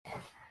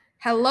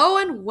Hello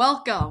and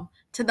welcome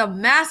to the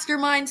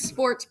Mastermind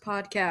Sports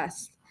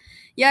Podcast.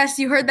 Yes,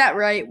 you heard that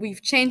right.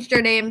 We've changed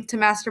our name to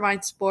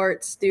Mastermind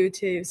Sports due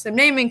to some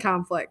naming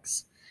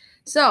conflicts.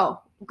 So,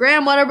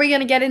 Graham, what are we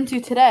going to get into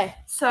today?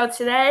 So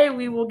today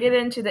we will get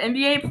into the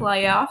NBA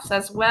playoffs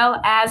as well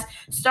as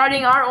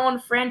starting our own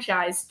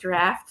franchise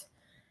draft.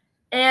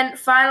 And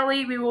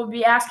finally, we will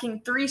be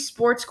asking 3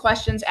 sports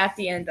questions at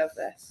the end of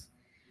this.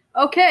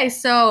 Okay,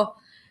 so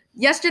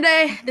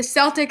yesterday the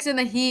Celtics and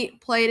the Heat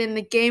played in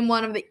the game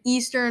 1 of the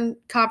Eastern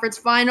Conference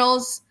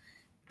Finals.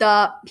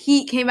 The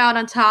Heat came out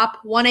on top,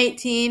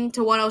 118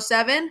 to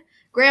 107.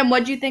 Graham, what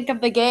did you think of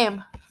the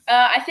game?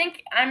 I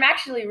think I'm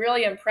actually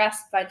really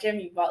impressed by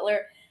Jimmy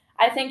Butler.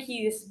 I think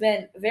he's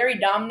been very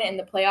dominant in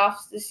the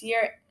playoffs this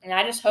year, and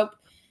I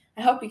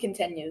hope he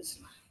continues.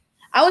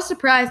 I was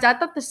surprised. I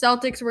thought the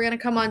Celtics were going to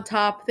come on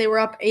top. They were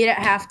up 8 at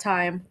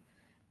halftime,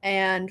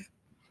 and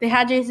they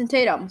had Jason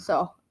Tatum.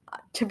 So,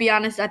 to be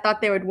honest, I thought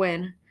they would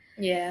win.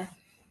 Yeah.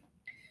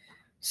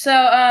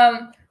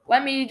 So,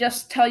 let me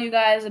just tell you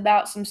guys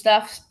about some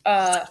stuff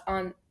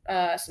on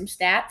some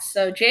stats.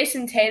 So,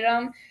 Jason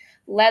Tatum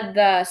led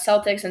the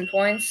Celtics in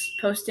points,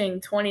 posting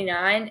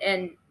 29,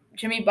 and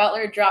Jimmy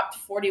Butler dropped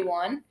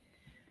 41.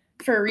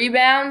 For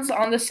rebounds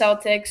on the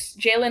Celtics,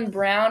 Jaylen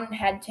Brown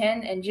had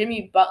 10 and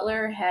Jimmy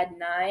Butler had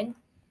 9.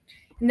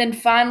 And then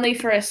finally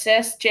for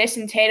assists,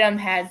 Jason Tatum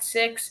had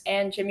 6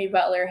 and Jimmy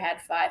Butler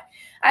had 5.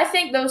 I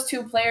think those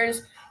two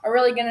players are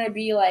really going to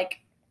be like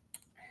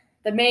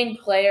the main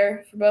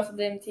player for both of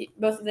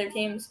their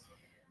teams.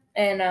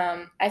 And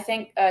I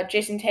think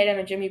Jason Tatum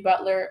and Jimmy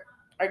Butler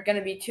are going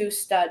to be two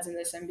studs in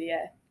this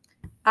NBA.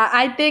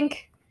 I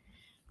think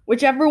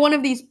whichever one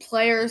of these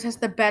players has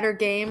the better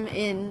game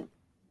in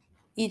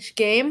each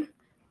game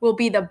will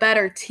be the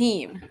better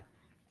team.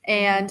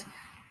 And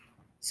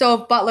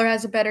so if Butler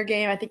has a better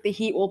game, I think the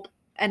Heat will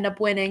end up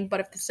winning.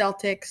 But if the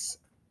Celtics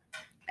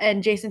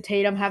and Jason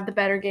Tatum have the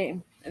better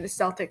game, and the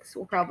Celtics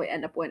will probably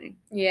end up winning.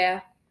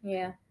 Yeah.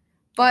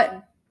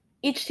 But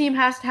each team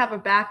has to have a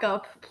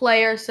backup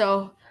player.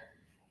 So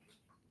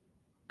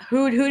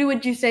who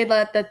would you say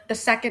that the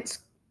second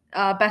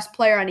best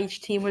player on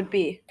each team would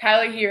be?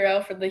 Tyler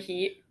Hero for the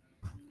Heat,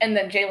 and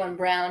then Jaylen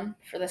Brown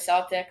for the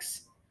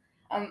Celtics.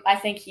 I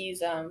think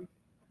he's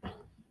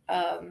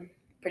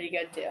pretty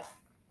good too.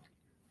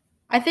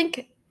 I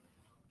think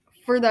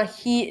for the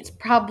Heat, it's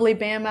probably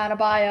Bam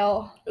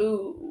Adebayo.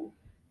 Ooh.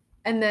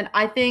 And then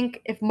I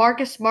think if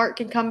Marcus Smart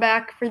can come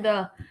back for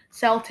the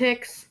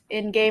Celtics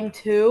in Game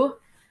 2,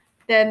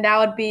 then that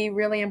would be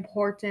really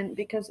important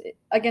because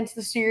against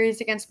the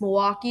series against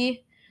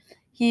Milwaukee,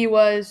 he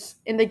was,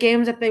 in the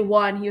games that they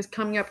won, he was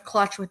coming up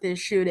clutch with his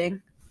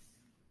shooting.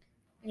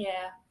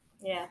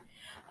 Yeah.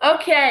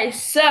 Okay,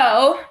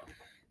 so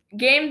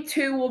Game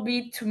 2 will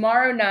be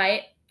tomorrow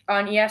night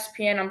on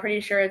ESPN. I'm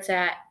pretty sure it's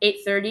at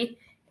 8:30,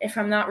 if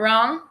I'm not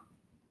wrong.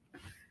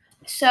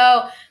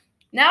 So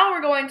now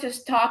we're going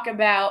to talk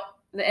about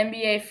the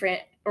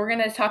NBA. We're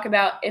going to talk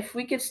about if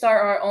we could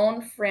start our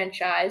own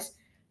franchise,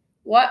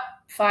 what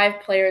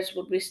 5 players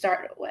would we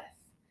start it with?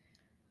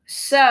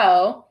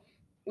 So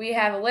we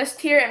have a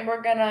list here, and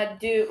we're gonna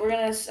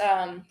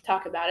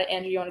talk about it.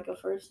 Andrew, you want to go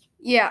first?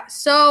 Yeah.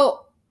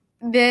 So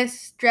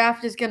this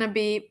draft is gonna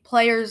be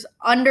players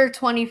under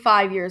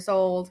 25 years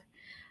old,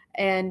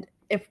 and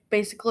if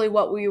basically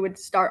what we would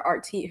start our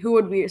team, who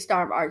would we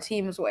start our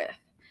teams with?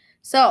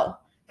 So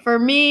for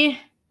me,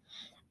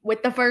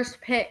 with the first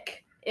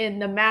pick in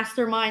the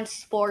Mastermind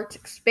Sports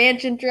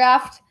expansion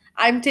draft,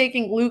 I'm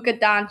taking Luka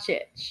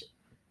Doncic.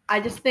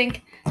 I just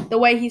think the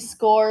way he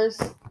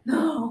scores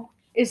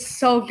is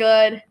so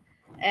good,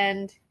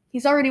 and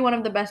he's already one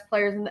of the best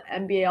players in the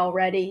NBA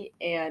already,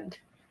 and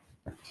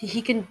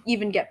he can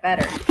even get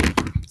better.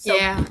 So,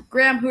 yeah.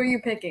 Graham, who are you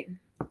picking?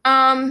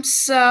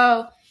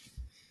 So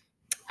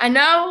I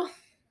know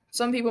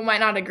some people might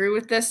not agree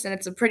with this, and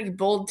it's a pretty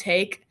bold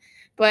take,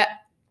 but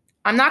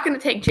I'm not going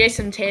to take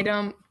Jason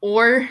Tatum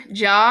or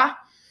Ja.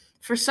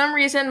 For some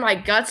reason, my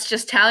gut's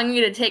just telling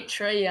me to take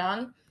Trae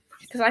Young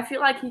because I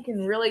feel like he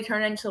can really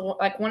turn into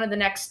like one of the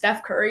next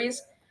Steph Currys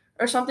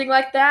or something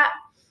like that.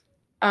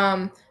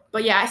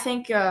 But yeah, I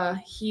think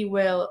he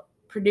will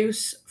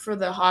produce for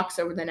the Hawks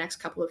over the next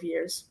couple of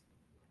years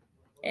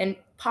and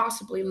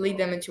possibly lead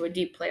them into a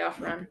deep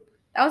playoff run.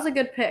 That was a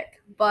good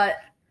pick, but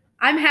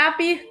I'm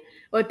happy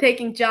with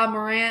taking Ja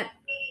Morant.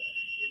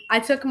 I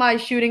took my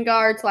shooting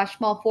guard /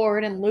 small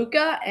forward in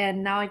Luka,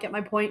 and now I get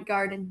my point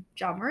guard in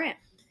Ja Morant.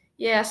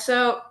 Yeah,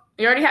 so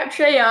you already have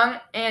Trae Young,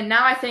 and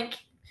now I think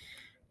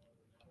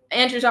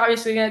Andrew's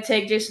obviously going to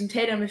take Jason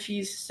Tatum if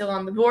he's still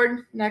on the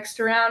board next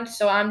round.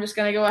 So I'm just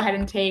going to go ahead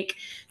and take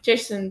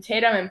Jason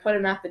Tatum and put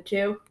him at the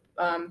 2,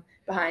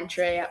 behind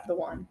Trae at the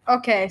 1.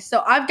 Okay,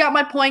 so I've got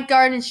my point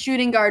guard and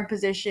shooting guard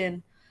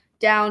position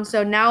down.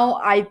 So now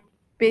I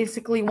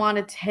basically want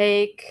to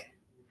take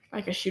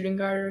like a shooting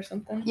guard or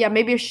something. Yeah,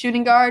 maybe a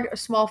shooting guard, a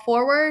small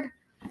forward,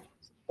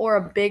 or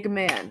a big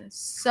man.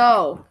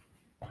 So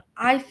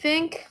I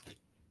think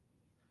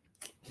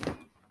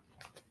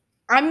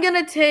I'm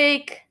going to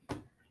take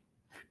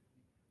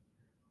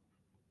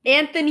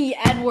Anthony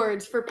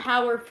Edwards for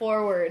power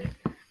forward.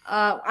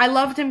 I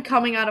loved him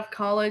coming out of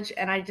college,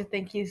 and I just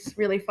think he's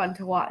really fun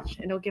to watch,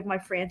 and he'll give my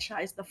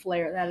franchise the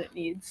flair that it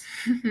needs.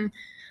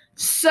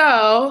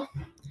 So,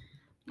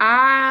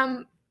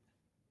 I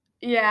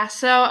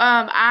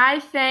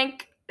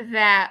think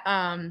that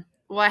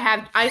I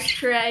have Ice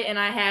Tray and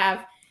I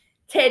have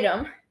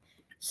Tatum.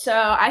 So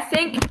I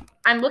think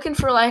I'm looking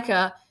for like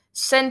a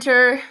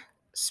center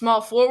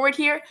small forward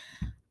here.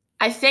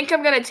 I think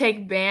I'm gonna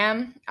take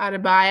Bam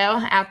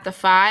Adebayo at the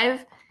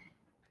 5.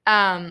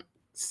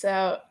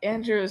 So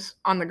Andrew's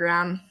on the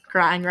ground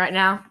crying right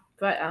now.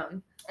 But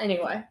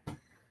anyway.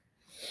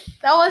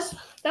 That was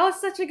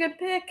such a good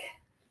pick.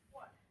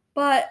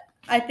 But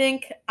I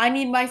think I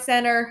need my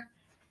center,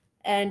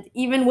 and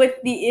even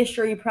with the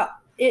injury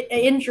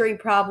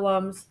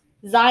problems,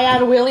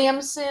 Zion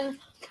Williamson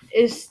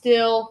is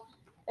still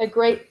a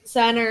great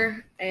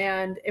center,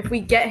 and if we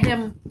get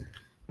him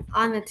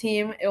on the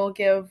team, it will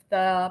give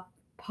the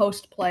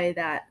post play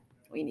that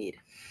we need.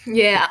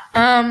 Yeah.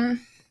 I'm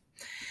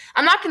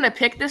not going to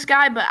pick this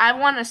guy, but I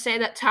want to say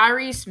that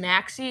Tyrese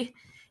Maxey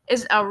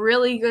is a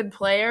really good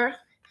player,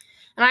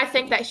 and I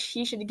think that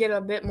he should get a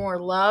bit more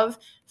love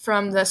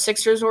from the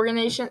Sixers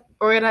organization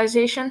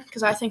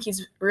because I think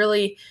he's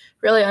really,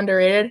 really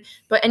underrated.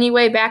 But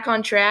anyway, back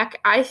on track,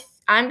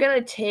 I'm going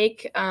to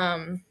take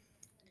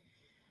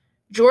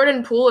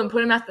Jordan Poole and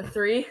put him at the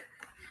 3.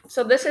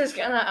 So this is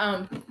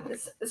gonna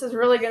this is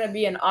really gonna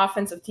be an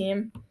offensive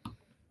team,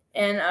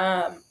 and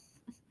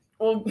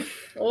we'll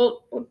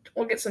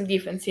get some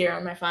defense here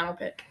on my final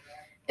pick.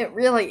 It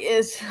really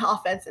is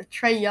offensive.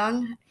 Trae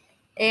Young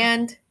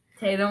and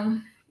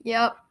Tatum.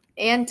 Yep,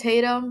 and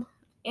Tatum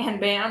and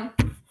Bam.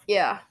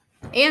 Yeah,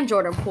 and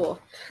Jordan Poole.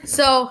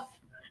 So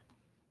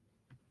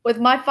with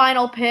my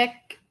final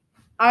pick,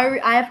 I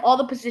have all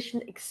the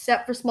positions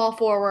except for small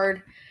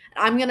forward.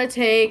 I'm gonna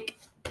take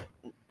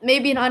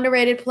maybe an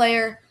underrated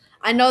player.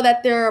 I know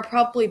that there are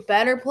probably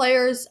better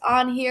players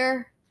on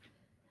here,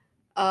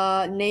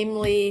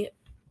 namely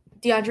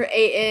DeAndre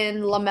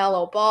Ayton,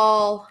 LaMelo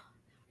Ball,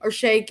 or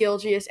Shai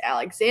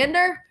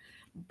Gilgeous-Alexander.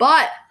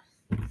 But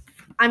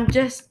I'm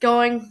just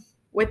going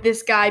with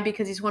this guy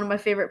because he's one of my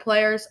favorite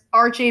players,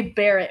 RJ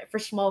Barrett for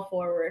small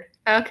forward.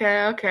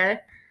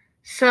 Okay.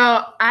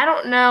 So I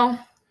don't know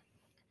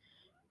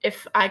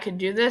if I could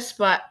do this,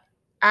 but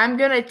I'm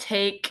going to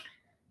take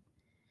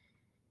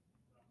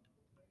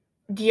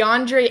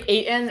DeAndre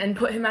Ayton and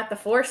put him at the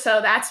 4.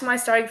 So that's my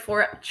starting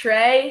 4.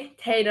 Trae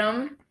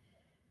Tatum,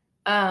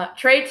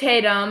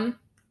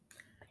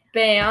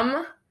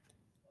 Bam.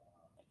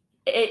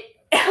 Ayton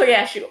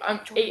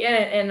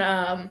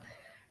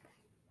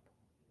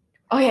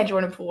and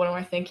Jordan Poole. What am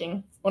I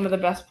thinking? One of the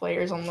best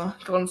players on the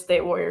Golden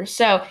State Warriors.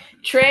 So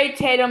Trae,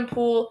 Tatum,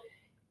 Poole,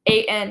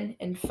 Ayton,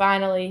 and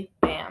finally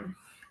Bam.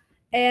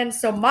 And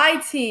so my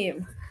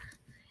team,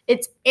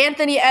 it's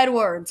Anthony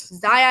Edwards,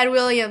 Zion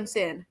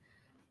Williamson,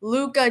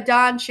 Luka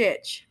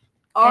Doncic,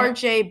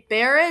 RJ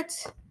Barrett,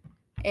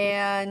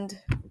 and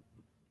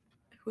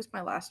who's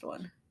my last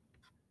one?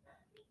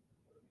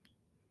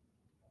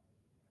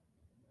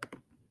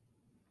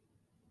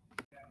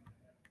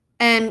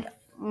 And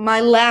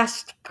my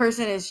last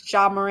person is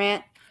Ja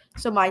Morant.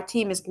 So my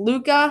team is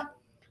Luka,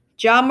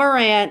 Ja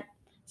Morant,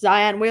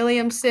 Zion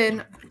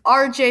Williamson,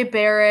 RJ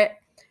Barrett,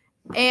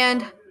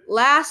 and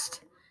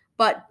last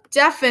but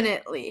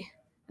definitely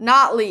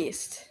not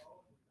least,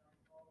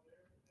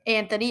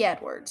 Anthony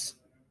Edwards.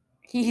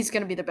 He's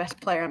going to be the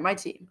best player on my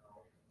team.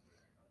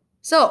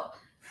 So,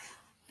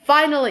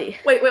 finally.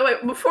 Wait.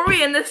 Before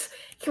we end this,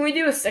 can we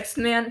do a 6th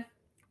man?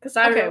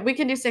 Okay, we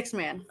can do 6th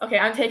man. Okay,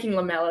 I'm taking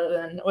LaMelo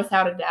then,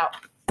 without a doubt.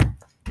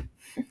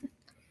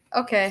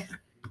 Okay.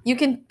 You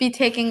can be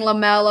taking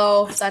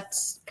LaMelo.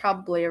 That's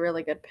probably a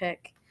really good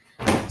pick.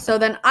 So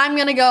then I'm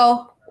going to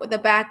go with the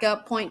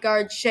backup point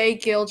guard, Shai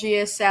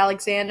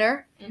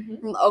Gilgeous-Alexander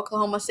from the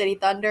Oklahoma City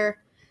Thunder.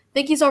 I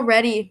think he's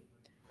already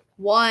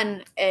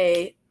won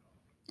a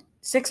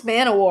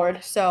 6-man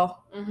award, so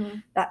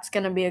that's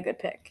going to be a good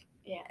pick.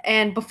 Yeah.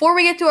 And before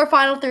we get to our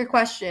final 3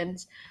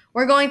 questions,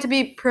 we're going to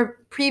be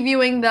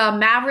previewing the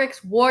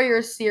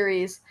Mavericks-Warriors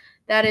series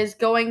that is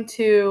going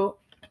to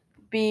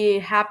be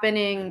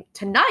happening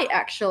tonight,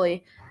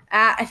 actually,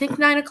 at, I think,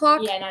 9 o'clock?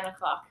 Yeah, 9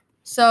 o'clock.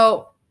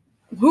 So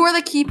who are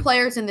the key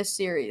players in this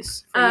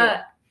series for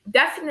you?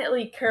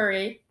 Definitely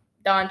Curry,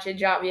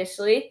 Doncic,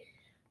 obviously.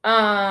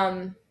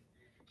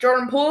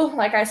 Jordan Poole,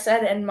 like I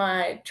said in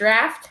my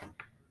draft.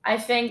 I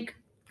think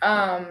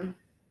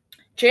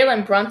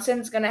Jalen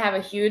Brunson's going to have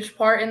a huge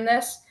part in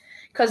this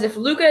because if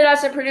Luka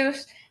doesn't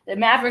produce, the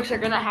Mavericks are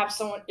going to have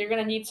someone – they're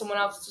going to need someone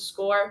else to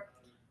score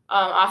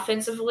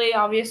offensively,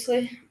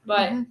 obviously.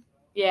 But,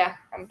 yeah,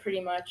 I'm pretty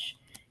much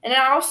 – and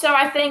then also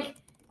I think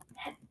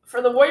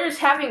for the Warriors,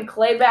 having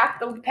Clay back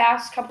the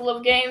past couple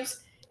of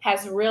games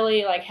has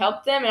really,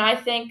 helped them, and I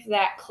think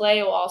that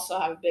Clay will also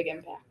have a big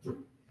impact.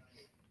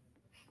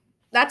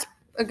 That's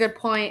a good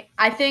point.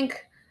 I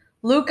think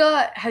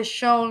Luka has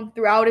shown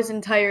throughout his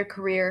entire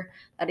career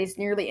that he's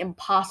nearly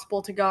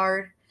impossible to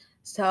guard.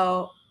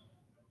 So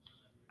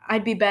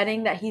I'd be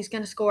betting that he's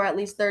going to score at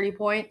least 30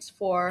 points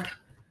for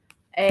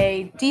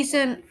a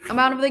decent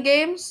amount of the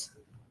games.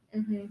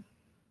 Mm-hmm.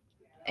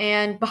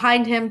 And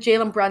behind him,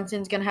 Jalen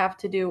Brunson's going to have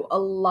to do a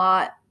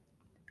lot.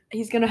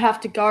 He's going to have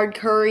to guard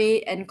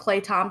Curry and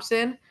Klay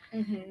Thompson.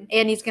 Mm-hmm.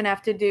 And he's going to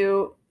have to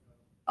do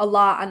a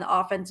lot on the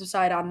offensive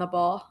side on the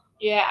ball.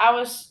 Yeah, I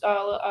was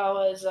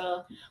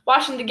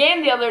watching the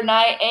game the other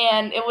night,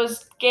 and it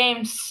was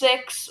game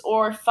 6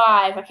 or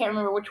 5. I can't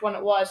remember which one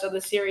it was of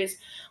the series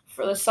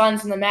for the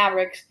Suns and the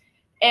Mavericks.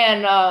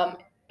 And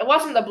it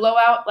wasn't the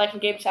blowout like in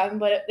game 7,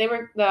 but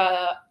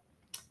the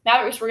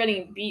Mavericks were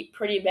getting beat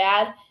pretty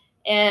bad,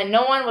 and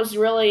no one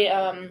really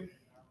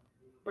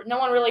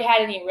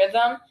had any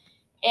rhythm.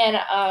 And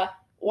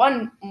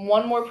one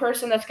more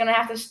person that's gonna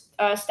have to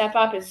step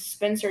up is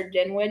Spencer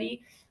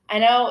Dinwiddie. I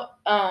know.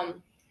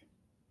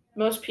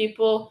 Most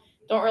people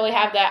don't really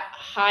have that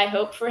high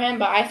hope for him,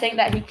 but I think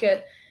that he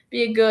could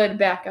be a good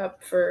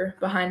backup for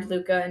behind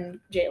Luka and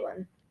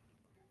Jalen.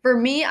 For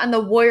me, on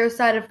the Warriors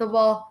side of the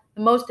ball,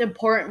 the most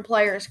important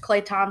player is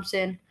Klay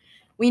Thompson.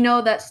 We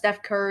know that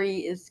Steph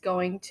Curry is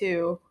going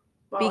to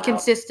be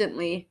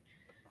consistently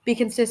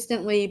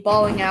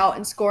balling out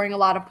and scoring a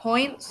lot of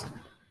points,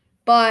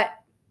 but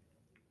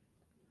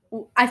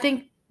I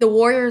think the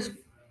Warriors'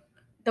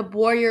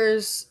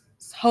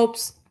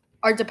 hopes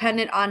are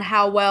dependent on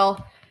how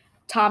well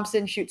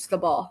Thompson shoots the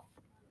ball.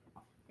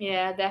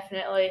 Yeah,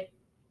 definitely.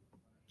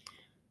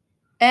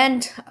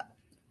 And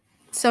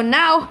so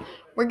now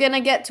we're going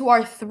to get to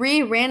our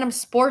 3 random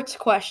sports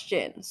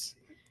questions.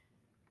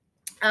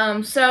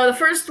 So the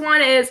first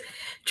one is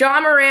Ja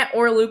Morant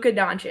or Luka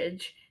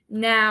Doncic.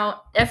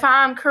 Now, if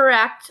I'm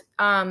correct,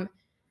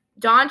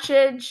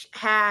 Doncic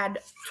had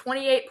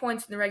 28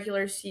 points in the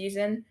regular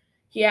season.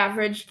 He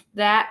averaged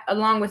that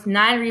along with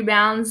 9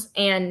 rebounds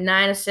and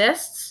 9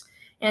 assists.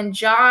 And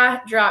Ja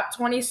dropped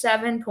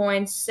 27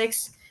 points,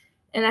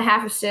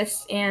 6.5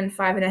 assists, and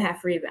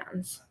 5.5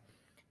 rebounds.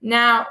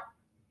 Now,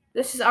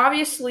 this is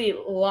obviously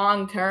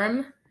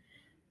long-term,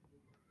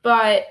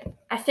 but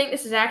I think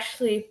this is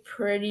actually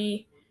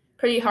pretty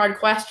hard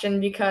question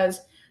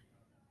because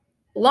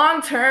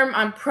long-term,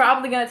 I'm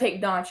probably going to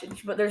take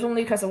Doncic, but there's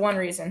only because of one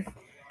reason.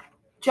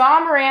 Ja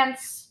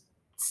Morant's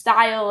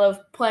style of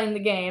playing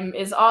the game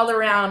is all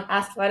around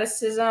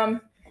athleticism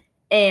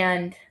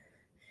and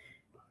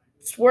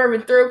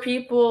swerving through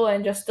people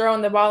and just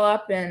throwing the ball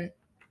up, and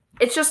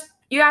it's just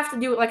you have to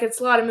do it like it's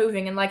a lot of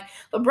moving. And like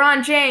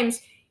LeBron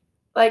James,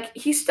 like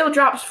he still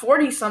drops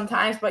 40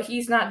 sometimes, but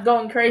he's not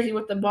going crazy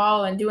with the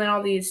ball and doing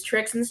all these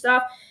tricks and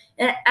stuff.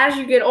 And as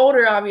you get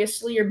older,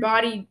 obviously your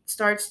body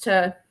starts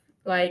to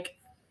you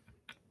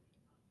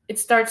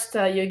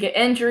get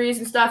injuries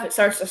and stuff. It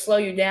starts to slow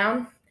you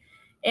down.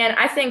 And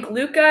I think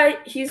Luka,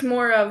 he's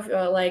more of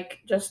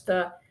just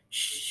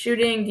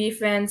shooting,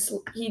 defense.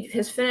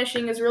 His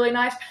finishing is really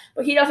nice,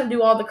 but he doesn't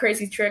do all the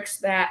crazy tricks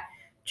that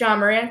Ja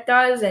Morant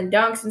does and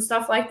dunks and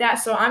stuff like that.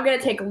 So I'm going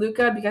to take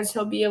Luka because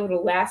he'll be able to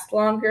last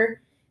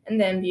longer in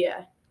the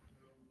NBA.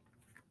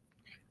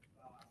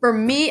 For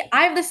me,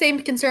 I have the same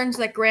concerns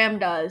that Graham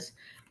does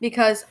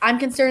because I'm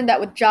concerned that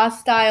with Ja's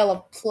style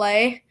of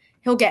play,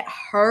 he'll get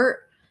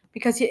hurt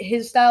because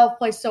his style of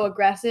play is so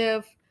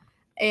aggressive,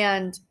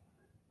 and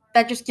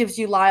that just gives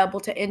you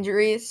liable to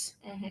injuries.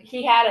 Mm-hmm.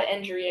 He had an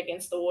injury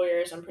against the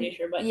Warriors, I'm pretty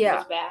sure, but he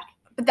was back.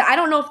 But I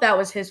don't know if that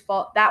was his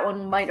fault. That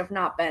one might have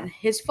not been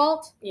his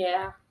fault.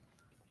 Yeah.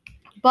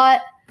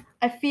 But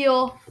I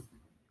feel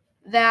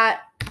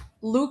that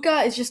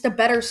Luka is just a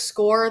better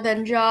scorer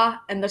than Ja,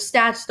 and the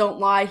stats don't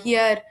lie. He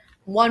had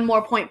 1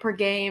 more point per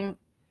game,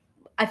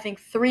 I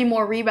think 3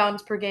 more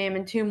rebounds per game,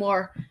 and 2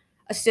 more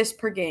assists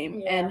per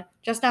game. Yeah. And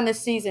just on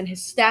this season, his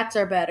stats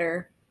are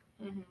better.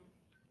 Mm-hmm.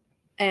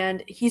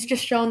 And he's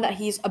just shown that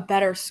he's a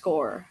better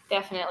scorer.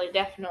 Definitely.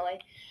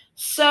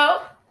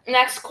 So,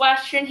 next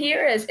question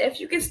here is, if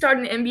you could start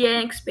an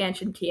NBA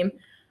expansion team,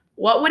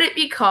 what would it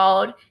be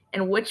called,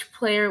 and which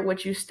player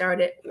would you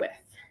start it with?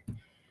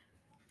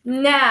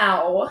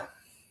 Now,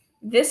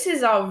 this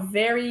is a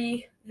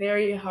very,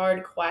 very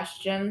hard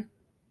question.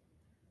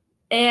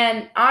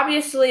 And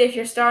obviously, if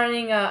you're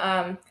starting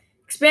a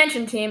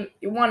expansion team,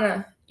 you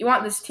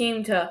want this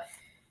team to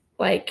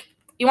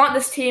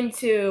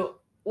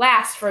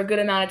last for a good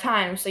amount of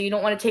time. So you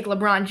don't want to take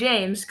LeBron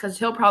James because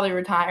he'll probably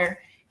retire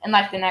in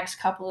the next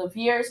couple of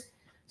years.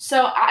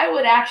 So I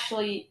would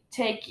actually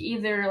take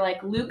either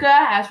Luka,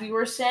 as we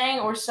were saying,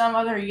 or some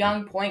other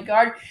young point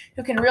guard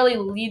who can really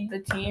lead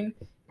the team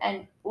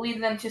and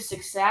lead them to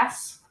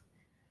success.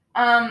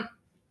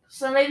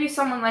 So maybe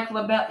someone like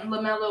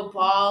LaMelo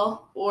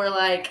Ball or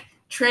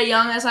Trae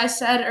Young, as I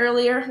said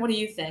earlier. What do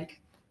you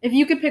think? If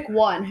you could pick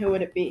one, who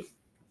would it be?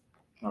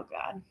 Oh,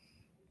 God.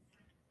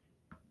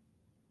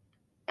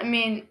 I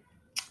mean,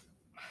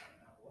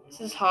 this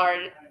is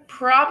hard.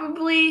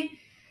 Probably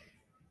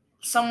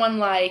someone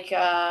like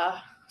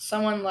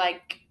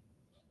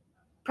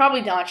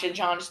probably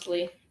Doncic,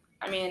 honestly.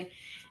 I mean,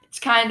 it's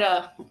kind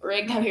of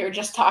rigged that we were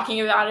just talking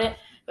about it,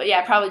 but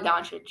yeah, probably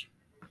Doncic.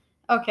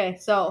 Okay,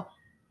 so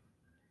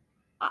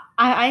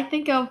I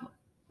think of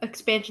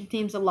expansion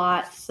teams a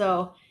lot.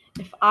 So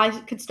if I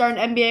could start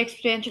an NBA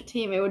expansion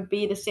team, it would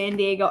be the San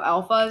Diego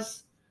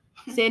Alphas.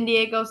 San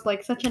Diego's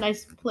like such a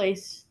nice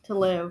place to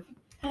live,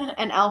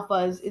 and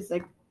Alphas is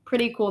a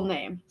pretty cool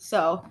name.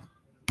 So,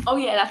 oh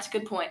yeah, that's a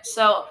good point.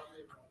 So,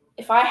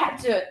 if I had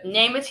to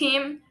name a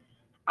team,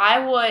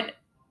 I would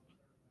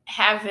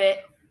have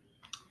it.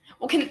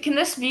 Well, can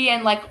this be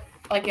in like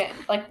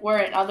where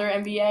another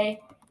NBA?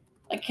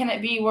 Like, can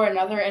it be where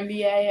another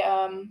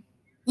NBA?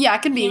 Yeah,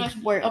 it could be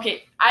where.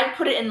 Okay, I'd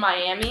put it in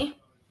Miami.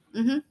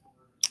 Mhm.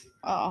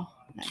 Oh,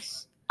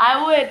 nice.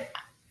 I would.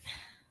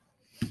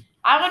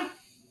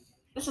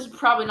 This is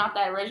probably not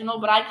that original,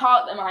 but I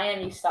call it the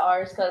Miami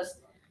Stars because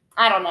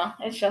I don't know.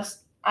 I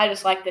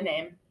just like the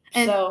name.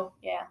 And so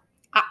yeah.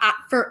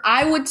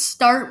 I would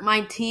start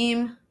my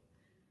team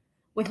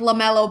with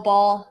LaMelo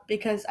Ball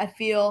because I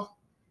feel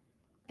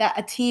that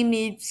a team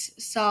needs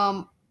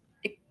some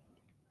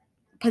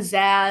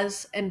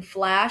pizzazz and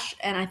flash,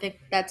 and I think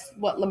that's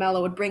what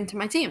LaMelo would bring to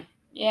my team.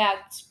 Yeah,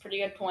 that's a pretty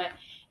good point.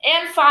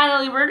 And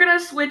finally, we're going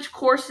to switch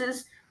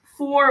courses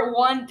for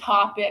one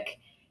topic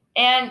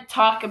and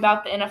talk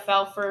about the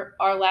NFL for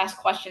our last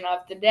question of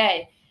the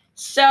day.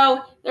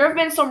 So there have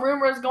been some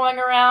rumors going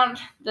around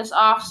this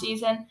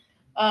offseason,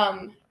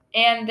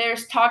 and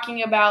there's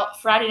talking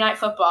about Friday night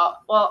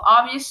football. Well,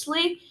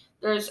 obviously,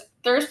 there's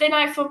Thursday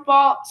night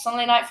football,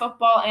 Sunday night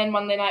football, and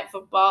Monday night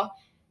football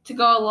to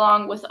go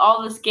along with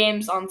all these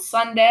games on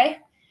Sunday.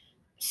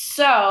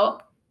 So,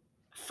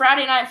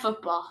 Friday night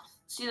football.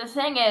 See, the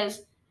thing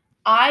is,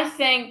 I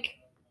think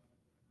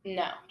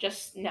no,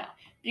 just no.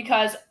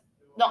 Because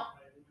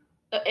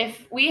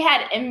if we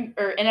had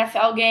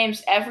NFL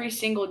games every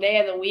single day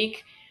of the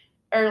week,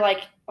 or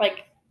like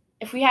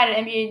if we had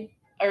an NBA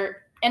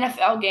or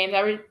NFL games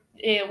every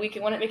day of the week,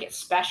 it wouldn't make it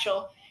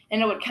special,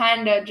 and it would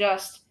kind of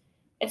just.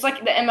 It's like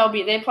the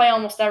MLB. They play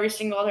almost every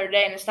single other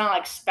day, and it's not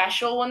like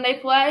special when they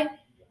play.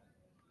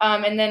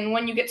 And then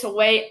when you get to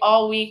wait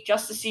all week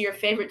just to see your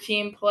favorite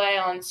team play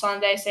on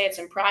Sunday, say it's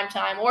in prime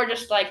time, or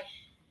just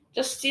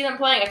see them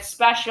playing, it's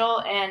special,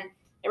 and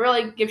it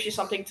really gives you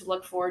something to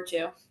look forward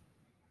to.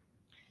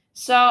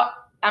 So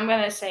I'm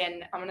gonna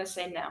say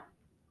no.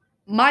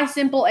 My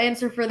simple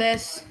answer for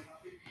this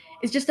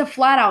is just a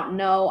flat out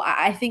no.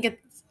 I think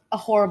it's a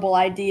horrible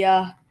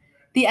idea.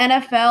 The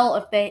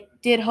NFL, if they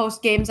did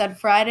host games on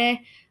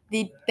Friday,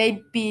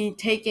 they'd be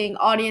taking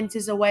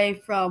audiences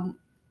away from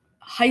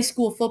high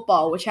school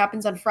football, which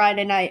happens on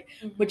Friday night,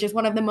 which is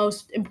one of the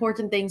most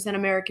important things in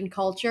American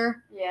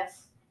culture.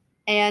 Yes.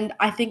 And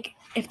I think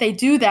if they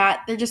do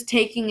that, they're just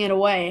taking it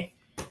away.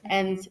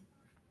 And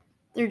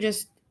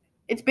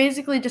it's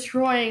basically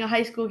destroying a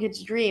high school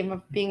kid's dream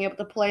of being able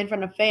to play in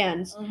front of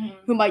fans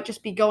who might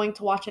just be going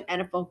to watch an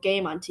NFL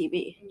game on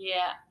TV.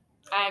 Yeah,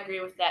 I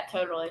agree with that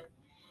totally.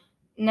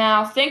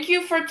 Now, thank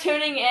you for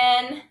tuning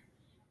in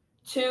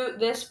to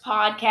this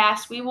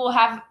podcast. We will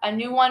have a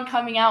new one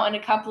coming out in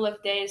a couple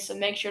of days, so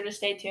make sure to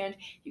stay tuned.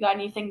 You got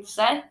anything to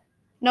say?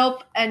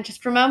 Nope. And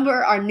just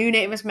remember, our new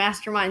name is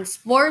Mastermind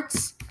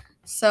Sports.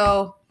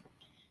 So,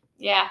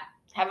 yeah,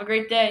 have a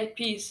great day.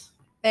 Peace.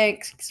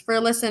 Thanks for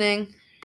listening.